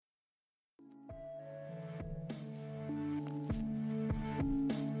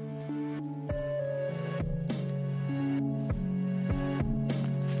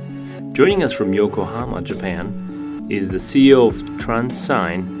Joining us from Yokohama, Japan, is the CEO of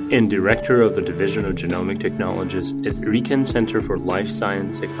TranSINE and Director of the Division of Genomic Technologies at RIKEN Center for Life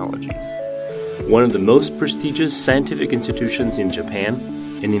Science Technologies, one of the most prestigious scientific institutions in Japan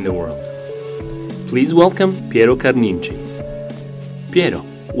and in the world. Please welcome Piero Carninci. Piero,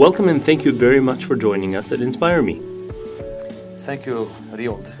 welcome and thank you very much for joining us at Inspire Me. Thank you,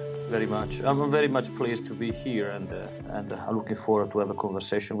 Riod, very much. I'm very much pleased to be here and I'm looking forward to have a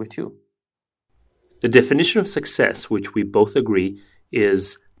conversation with you. The definition of success, which we both agree,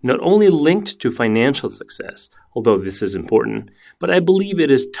 is not only linked to financial success, although this is important, but I believe it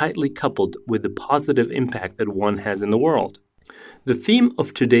is tightly coupled with the positive impact that one has in the world. The theme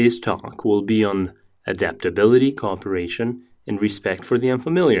of today's talk will be on adaptability, cooperation, and respect for the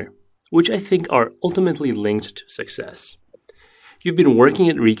unfamiliar, which I think are ultimately linked to success. You've been working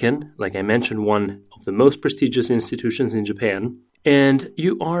at RIKEN, like I mentioned, one of the most prestigious institutions in Japan, and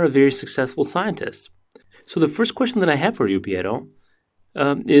you are a very successful scientist. So the first question that I have for you, Piero,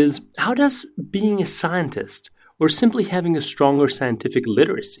 is how does being a scientist or simply having a stronger scientific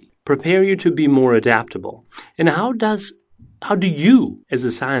literacy prepare you to be more adaptable? And how do you, as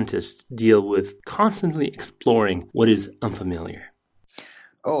a scientist, deal with constantly exploring what is unfamiliar?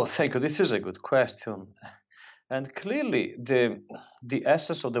 Oh, thank you. This is a good question. And clearly, the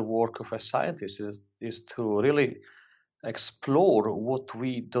essence of the work of a scientist is to really explore what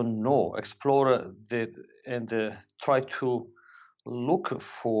we don't know, explore and try to look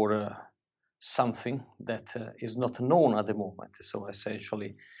for something that is not known at the moment. So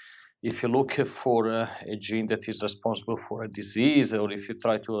essentially, if you look for a gene that is responsible for a disease, or if you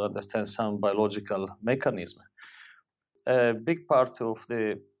try to understand some biological mechanism, a big part of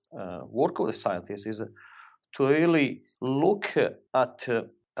the work of the scientist is to really look at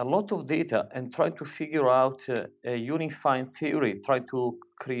a lot of data and try to figure out a unifying theory, try to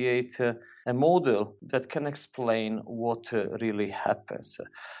create a model that can explain what really happens.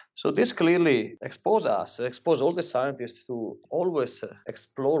 So this clearly expose all the scientists to always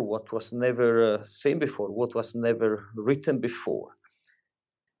explore what was never seen before, what was never written before.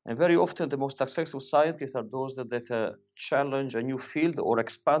 And very often the most successful scientists are those that challenge a new field or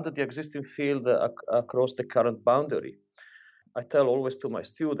expand the existing field across the current boundary. I tell always to my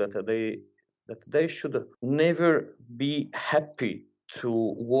students that they should never be happy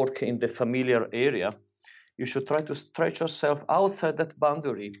to work in the familiar area. You should try to stretch yourself outside that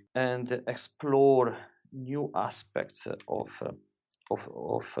boundary and explore new aspects of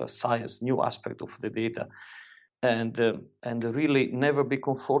science, new aspects of the data, and really never be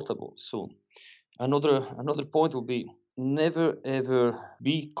comfortable soon. Another point would be never ever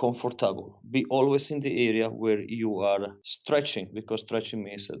be comfortable. Be always in the area where you are stretching, because stretching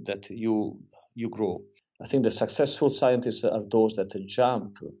means that you grow. I think the successful scientists are those that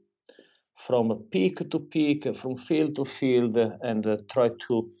jump from peak to peak, from field to field, and try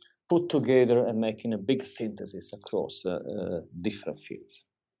to put together and making a big synthesis across different fields.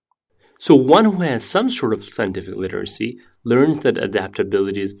 So one who has some sort of scientific literacy learns that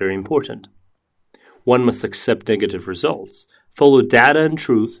adaptability is very important. One must accept negative results, follow data and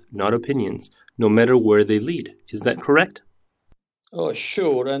truth, not opinions, no matter where they lead. Is that correct? Oh,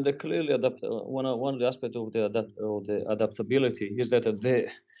 sure. And clearly, one of the aspects of the adaptability is that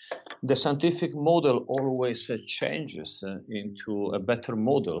the scientific model always changes into a better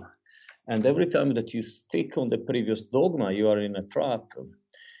model. And every time that you stick on the previous dogma, you are in a trap.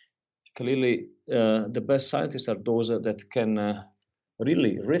 Clearly, the best scientists are those that can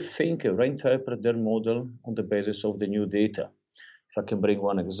really rethink, reinterpret their model on the basis of the new data. If I can bring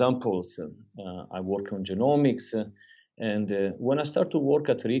one example, I work on genomics, and when I started to work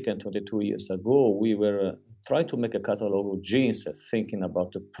at RIKEN 22 years ago, we were trying to make a catalog of genes, thinking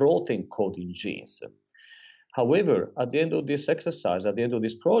about the protein coding genes. However, at the end of this exercise, at the end of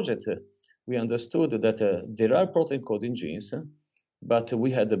this project, we understood that there are protein coding genes, but we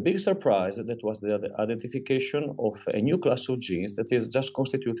had a big surprise that was the identification of a new class of genes that is just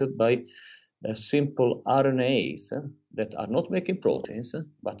constituted by simple RNAs that are not making proteins,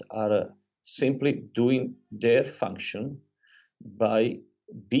 but are simply doing their function by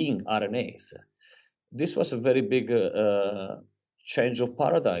being RNAs. This was a very big change of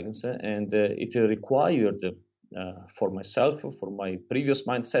paradigms, and it required, for myself, for my previous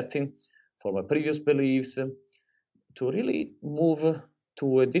mind setting, for my previous beliefs, to really move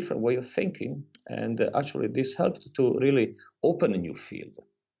to a different way of thinking. And actually, this helped to really open a new field.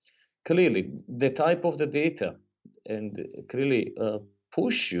 Clearly, the type of the data and clearly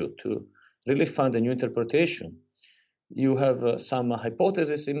push you to really find a new interpretation. You have some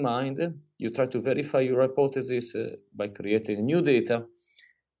hypothesis in mind. You try to verify your hypothesis by creating new data.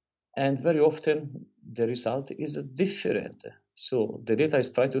 And very often the result is different. So the data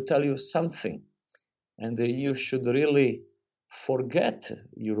is trying to tell you something, and you should really forget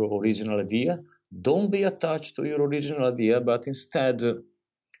your original idea. Don't be attached to your original idea, but instead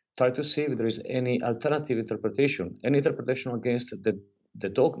try to see if there is any alternative interpretation, any interpretation against the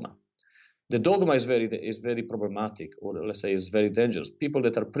dogma. The dogma is very problematic, or let's say is very dangerous. People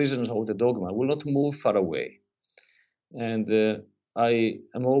that are prisoners of the dogma will not move far away. And I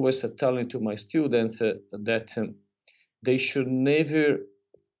am always telling to my students that they should never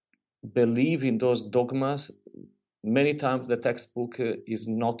believe in those dogmas. Many times the textbook is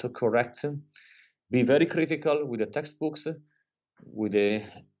not correct. Be very critical with the textbooks, with the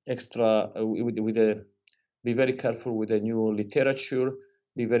be very careful with the new literature.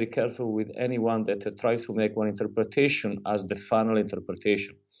 Be very careful with anyone that tries to make one interpretation as the final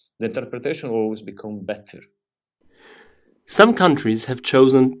interpretation. The interpretation will always become better. Some countries have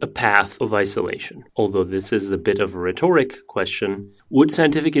chosen a path of isolation. Although this is a bit of a rhetoric question, would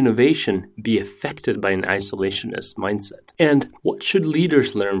scientific innovation be affected by an isolationist mindset? And what should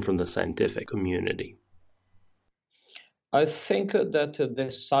leaders learn from the scientific community? I think that the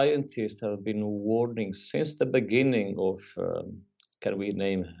scientists have been warning since the beginning of, can we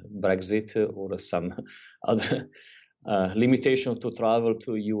name Brexit or some other limitation to travel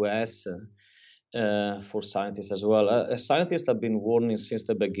to US for scientists as well. Scientists have been warning since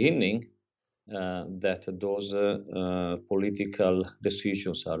the beginning that those political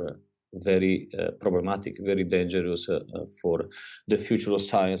decisions are very problematic, very dangerous for the future of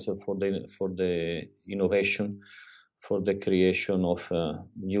science, for the innovation, for the creation of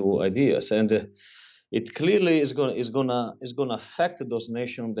new ideas. And it clearly is going to affect those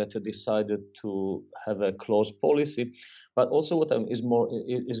nations that decided to have a closed policy. But also, what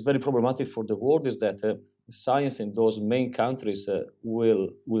is very problematic for the world is that science in those main countries will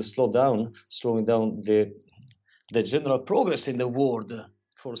slowing down the general progress in the world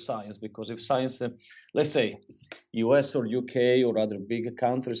for science. Because if science, let's say, US or UK or other big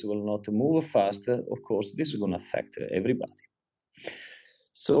countries will not move fast, of course, this is going to affect everybody.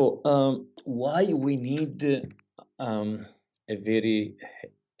 So why we need a very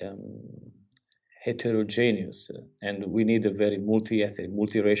heterogeneous and we need a very multi-ethnic,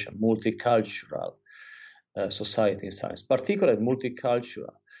 multiracial, multicultural society in science, particularly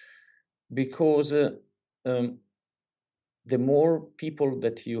multicultural, because the more people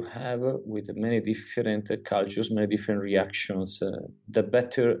that you have with many different cultures, many different reactions, the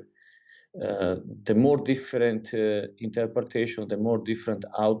better, the more different interpretation, the more different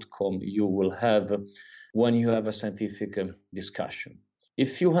outcome you will have when you have a scientific discussion.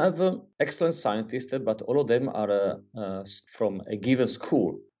 If you have excellent scientists, but all of them are from a given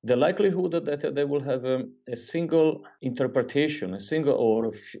school, the likelihood that they will have a single interpretation, a single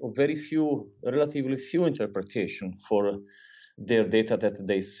or very few, relatively few interpretation for their data that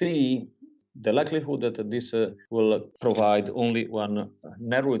they see, the likelihood that this will provide only one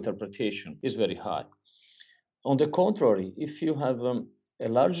narrow interpretation is very high. On the contrary, if you have a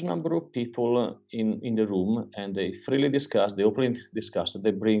large number of people in the room and they freely discuss, they openly discuss,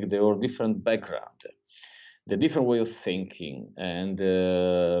 they bring their different background, the different way of thinking, and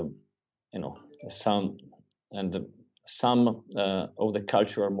some of the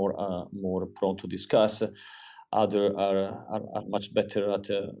culture are more prone to discuss. Other are much better at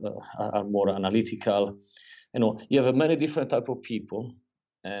are more analytical. You have many different type of people,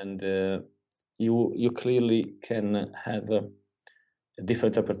 and you clearly can have a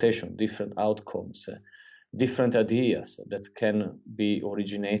different interpretation, different outcomes, different ideas that can be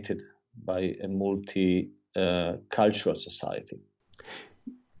originated by a multi-cultural society.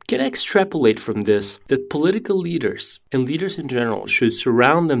 Can I extrapolate from this that political leaders and leaders in general should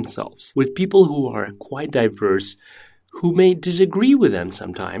surround themselves with people who are quite diverse, who may disagree with them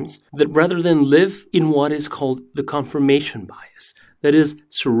sometimes, that rather than live in what is called the confirmation bias, that is,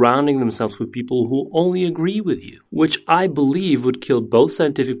 surrounding themselves with people who only agree with you, which I believe would kill both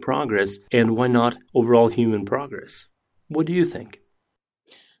scientific progress and, why not, overall human progress? What do you think?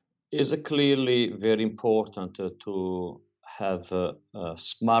 It's clearly very important to have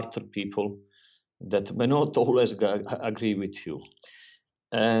smarter people that may not always agree with you.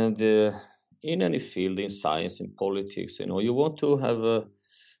 And in any field, in science, in politics, you want to have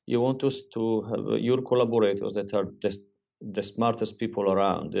your collaborators that are the smartest people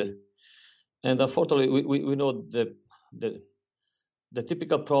around. And unfortunately, we know the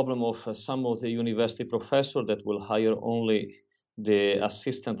typical problem of some of the university professors that will hire only the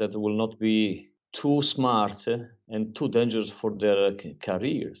assistant that will not be too smart and too dangerous for their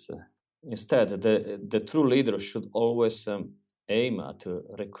careers. Instead, the true leader should always aim at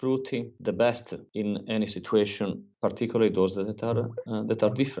recruiting the best in any situation, particularly those that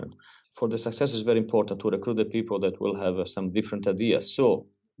are different. For the success, it's very important to recruit the people that will have some different ideas, so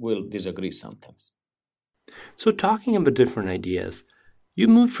we'll disagree sometimes. So talking about different ideas, you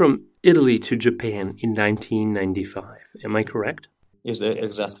moved from Italy to Japan in 1995, am I correct? Yes,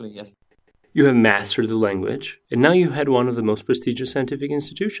 exactly, yes. You have mastered the language, and now you head one of the most prestigious scientific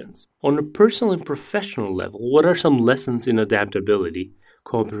institutions. On a personal and professional level, what are some lessons in adaptability,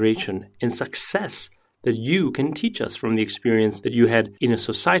 cooperation, and success that you can teach us from the experience that you had in a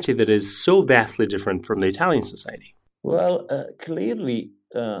society that is so vastly different from the Italian society? Well, clearly,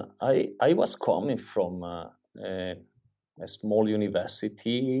 I was coming from a small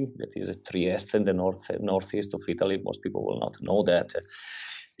university that is at Trieste in the northeast of Italy. Most people will not know that.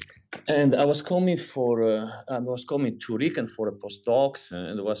 And I was coming to RIKEN for a postdocs,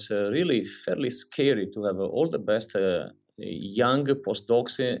 and it was really fairly scary to have all the best young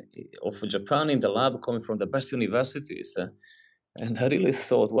postdocs of Japan in the lab coming from the best universities. And I really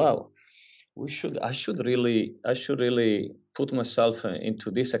thought, wow, I should really put myself into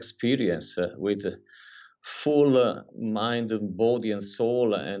this experience with full mind, body, and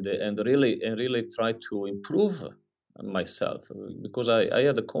soul, and really try to improve myself, because I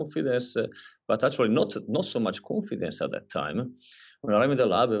had the confidence, but actually not so much confidence at that time. When I'm in the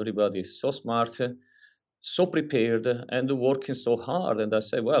lab, everybody is so smart, so prepared, and working so hard. And I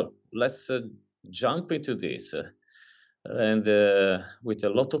say, well, let's jump into this, and with a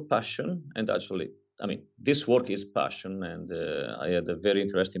lot of passion. And actually, I mean, this work is passion, and I had a very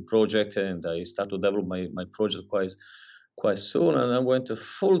interesting project, and I started to develop my project quite soon, and I went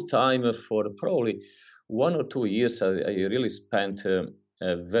full time for probably 1 or 2 years. I really spent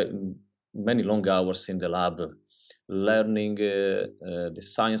many long hours in the lab, learning the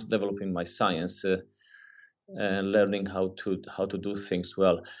science, developing my science, and learning how to do things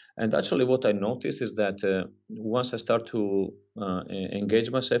well. And actually, what I noticed is that once I start to engage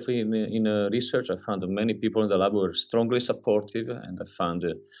myself in research, I found that many people in the lab were strongly supportive, and I found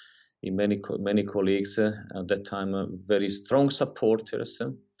in many colleagues at that time very strong supporters.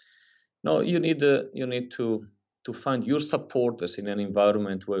 No, you need to find your supporters in an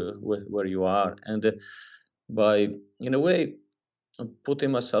environment where you are, and by, in a way,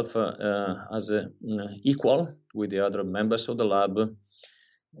 putting myself as equal with the other members of the lab,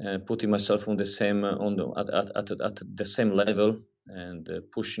 putting myself on the same at the same level, and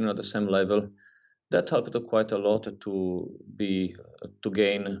pushing at the same level. That helped quite a lot to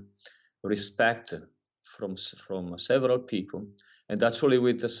gain respect from several people. And actually,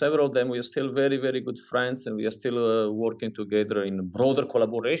 with several of them, we are still very, very good friends, and we are still working together in broader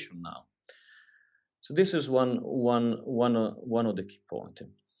collaboration now. So this is one of the key points.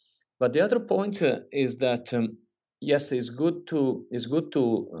 But the other point is that yes, it's good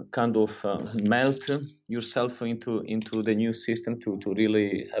to kind of melt yourself into the new system to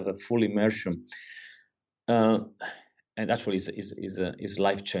really have a full immersion. And actually, is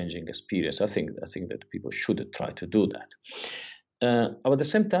life-changing experience. I think that people should try to do that. But at the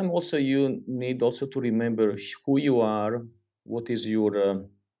same time, also you need also to remember who you are, what is your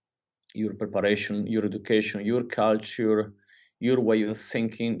preparation, your education, your culture, your way of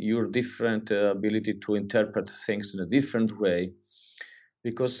thinking, your different ability to interpret things in a different way.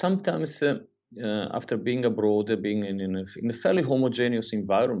 Because sometimes after being abroad, being in a fairly homogeneous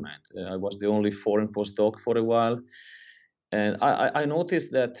environment, I was the only foreign postdoc for a while, and I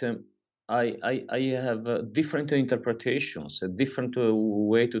noticed that I have different interpretations, a different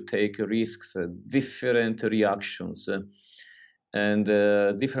way to take risks, different reactions, and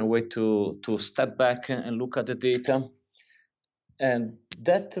different way to step back and look at the data. And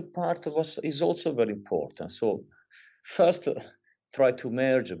that part is also very important. So first try to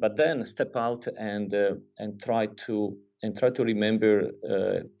merge, but then step out and try to remember,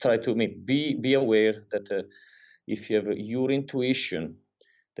 try to be aware that if you have your intuition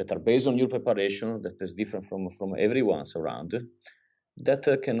that are based on your preparation, that is different from everyone's around,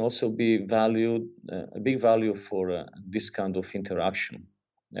 that can also be valued, a big value for this kind of interaction.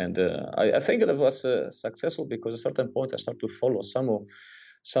 And I think that was successful because at a certain point I started to follow some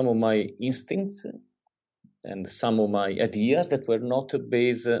of my instincts and some of my ideas that were not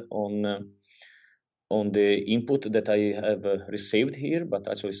based on the input that I have received here, but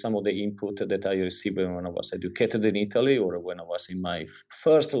actually some of the input that I received when I was educated in Italy or when I was in my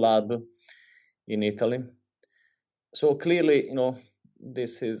first lab in Italy. So clearly,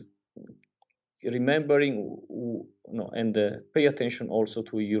 this is remembering, and pay attention also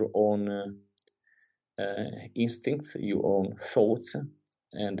to your own instincts, your own thoughts,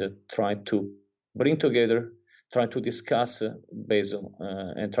 and try to bring together trying to discuss based on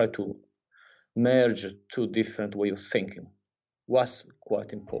and try to merge two different ways of thinking was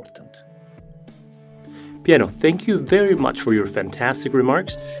quite important. Piero, thank you very much for your fantastic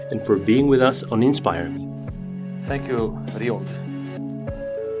remarks and for being with us on Inspire Me. Thank you, Riold.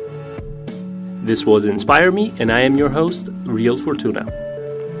 This was Inspire Me, and I am your host, Riold Fortuna.